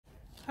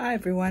Hi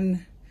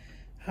everyone,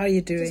 how are you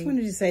doing? Just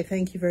wanted to say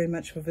thank you very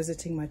much for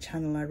visiting my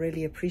channel. I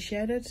really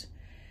appreciate it.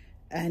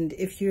 And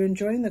if you're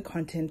enjoying the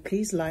content,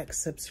 please like,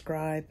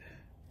 subscribe,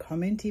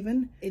 comment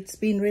even. It's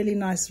been really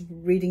nice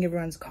reading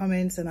everyone's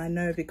comments, and I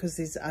know because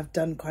I've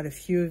done quite a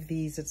few of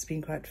these, it's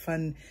been quite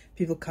fun.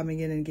 People coming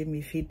in and giving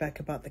me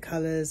feedback about the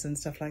colors and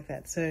stuff like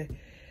that. So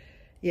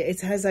yeah, it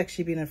has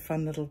actually been a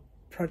fun little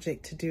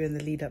project to do in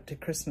the lead up to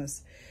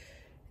Christmas.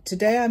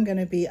 Today I'm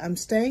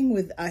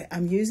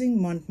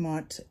using Monte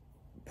Mart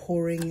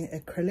pouring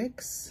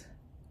acrylics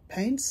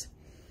paints.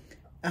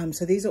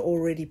 So these are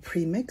already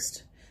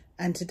pre-mixed,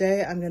 and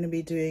today I'm going to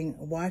be doing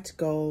white,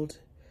 gold,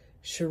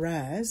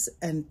 Shiraz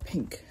and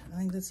pink. I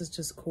think this is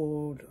just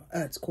called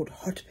it's called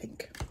hot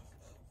pink.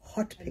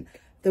 Hot pink.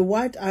 The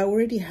white, I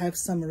already have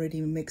some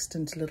already mixed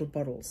into little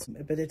bottles,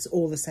 but it's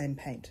all the same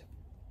paint,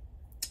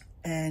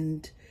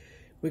 and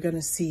we're going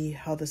to see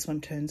how this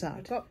one turns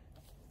out.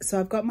 So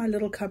I've got my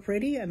little cup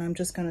ready, and I'm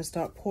just going to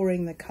start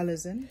pouring the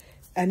colors in,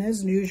 and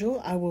as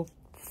usual I will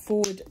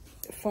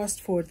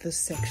fast forward this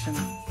section.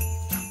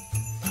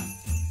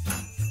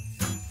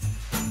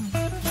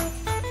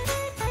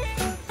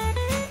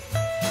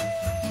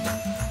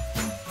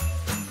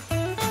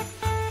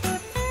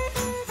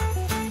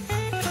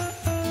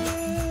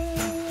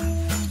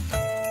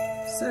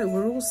 So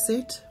we're all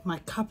set. My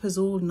cup is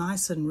all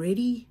nice and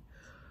ready.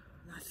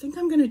 I think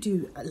I'm going to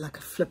do like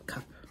a flip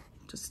cup.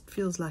 Just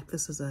feels like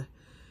this is a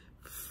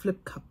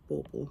flip cup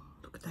bauble.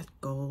 Look at that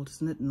gold,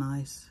 isn't it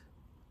nice?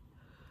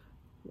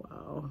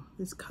 Wow,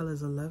 these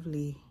colors are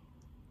lovely.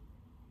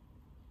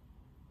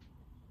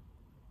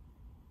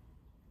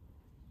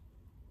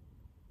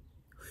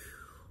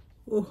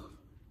 Oh,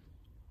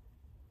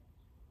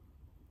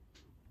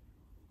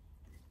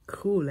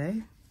 cool,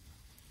 eh?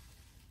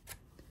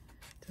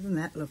 Doesn't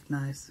that look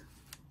nice?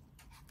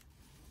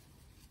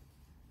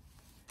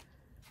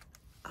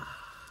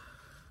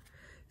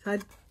 So I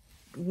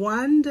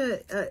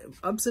wonder,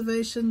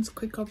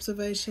 quick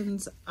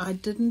observations, I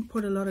didn't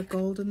put a lot of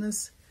gold in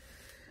this,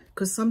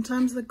 because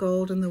sometimes the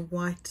gold and the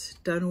white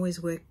don't always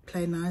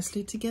play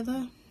nicely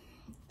together,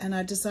 and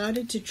I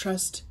decided to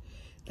trust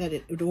that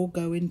it would all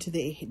go into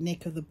the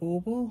neck of the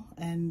bauble,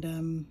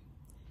 and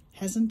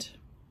hasn't,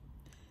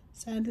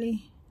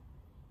 sadly.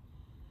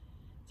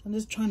 So I'm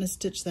just trying to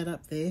stitch that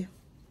up there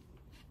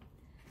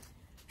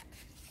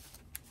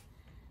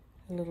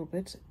a little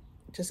bit,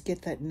 just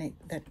get that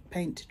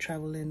paint to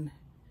travel in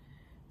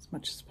as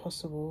much as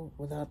possible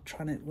without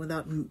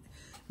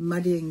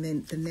muddying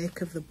the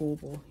neck of the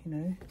bauble, you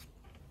know.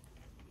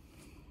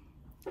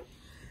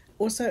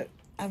 Also,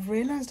 I've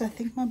realized I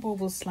think my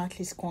bauble's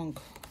slightly squonk.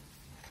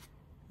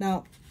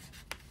 Now,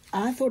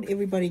 I thought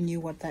everybody knew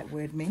what that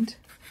word meant,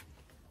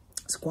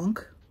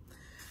 squonk,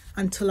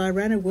 until I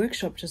ran a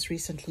workshop just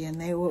recently,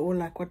 and they were all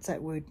like, what's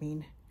that word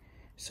mean?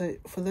 So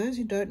for those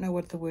who don't know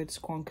what the word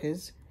squonk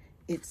is,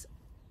 it's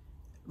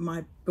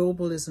my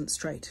bauble isn't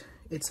straight.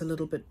 It's a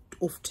little bit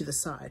off to the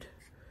side.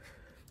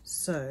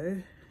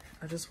 So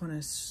I just want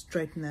to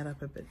straighten that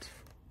up a bit.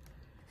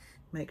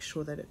 Make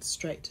sure that it's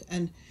straight.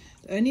 And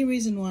the only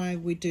reason why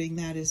we're doing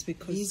that is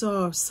because these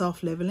are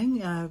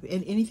self-leveling.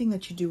 Anything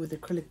that you do with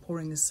acrylic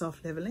pouring is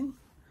self-leveling.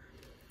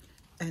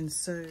 And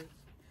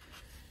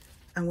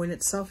when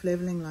it's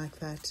self-leveling like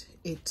that,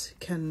 it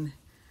can,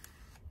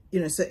 you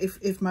know, so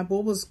if my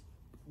bauble's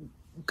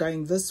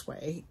going this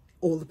way,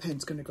 all the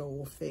paint's going to go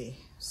off there.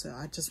 So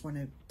I just want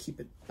to keep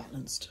it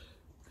balanced.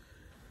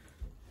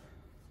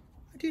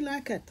 I do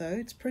like it though,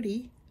 it's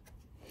pretty.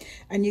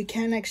 And you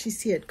can actually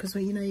see it, because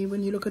when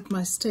you look at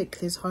my stick,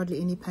 there's hardly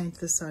any paint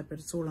this side, but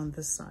it's all on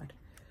this side.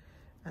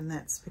 And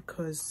that's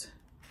because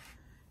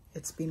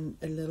it's been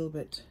a little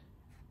bit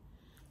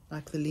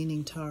like the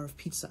Leaning Tower of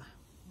Pisa.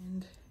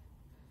 And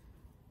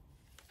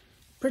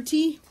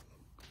pretty.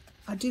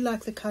 I do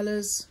like the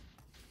colors.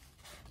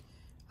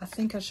 I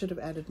think I should have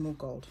added more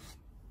gold.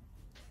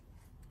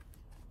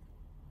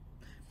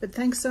 But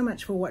thanks so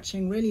much for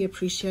watching, really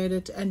appreciate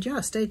it, and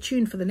yeah, stay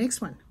tuned for the next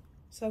one.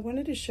 So I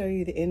wanted to show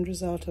you the end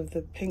result of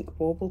the pink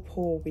bauble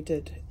pour we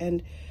did,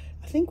 and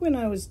I think when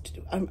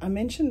I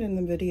mentioned in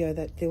the video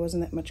that there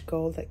wasn't that much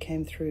gold that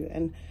came through,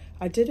 and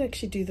I did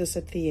actually do this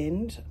at the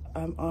end.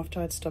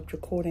 After I'd stopped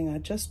recording, I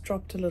just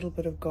dropped a little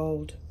bit of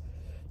gold,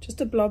 just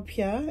a blob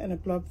here and a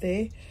blob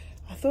there.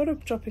 I thought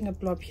of dropping a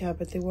blob here,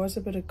 but there was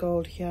a bit of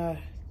gold here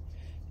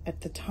at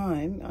the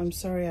time. I'm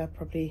sorry, I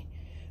probably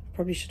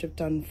should have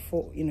done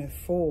four,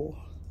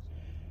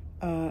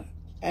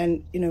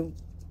 and you know,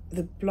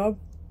 the blob,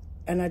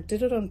 and I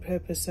did it on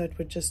purpose so it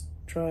would just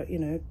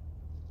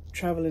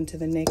travel into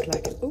the neck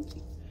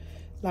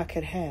like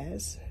it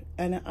has.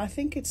 And I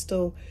think it's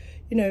still,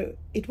 you know,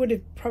 it would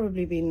have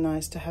probably been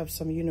nice to have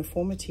some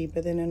uniformity,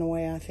 but then in a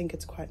way I think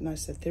it's quite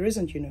nice that there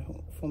isn't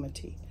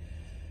uniformity.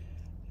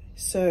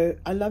 So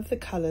I love the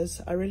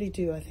colors, I really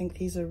do. I think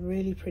these are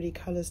really pretty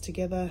colors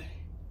together.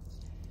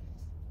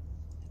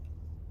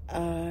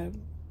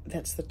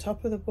 That's the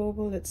top of the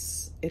bauble.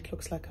 It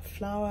looks like a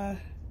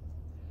flower.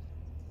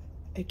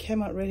 It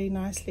came out really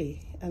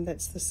nicely, and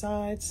that's the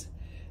sides.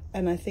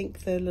 And I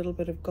think the little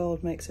bit of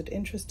gold makes it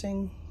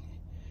interesting.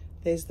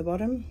 There's the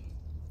bottom.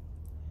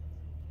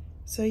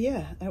 So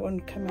yeah, that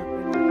one came out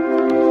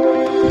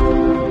really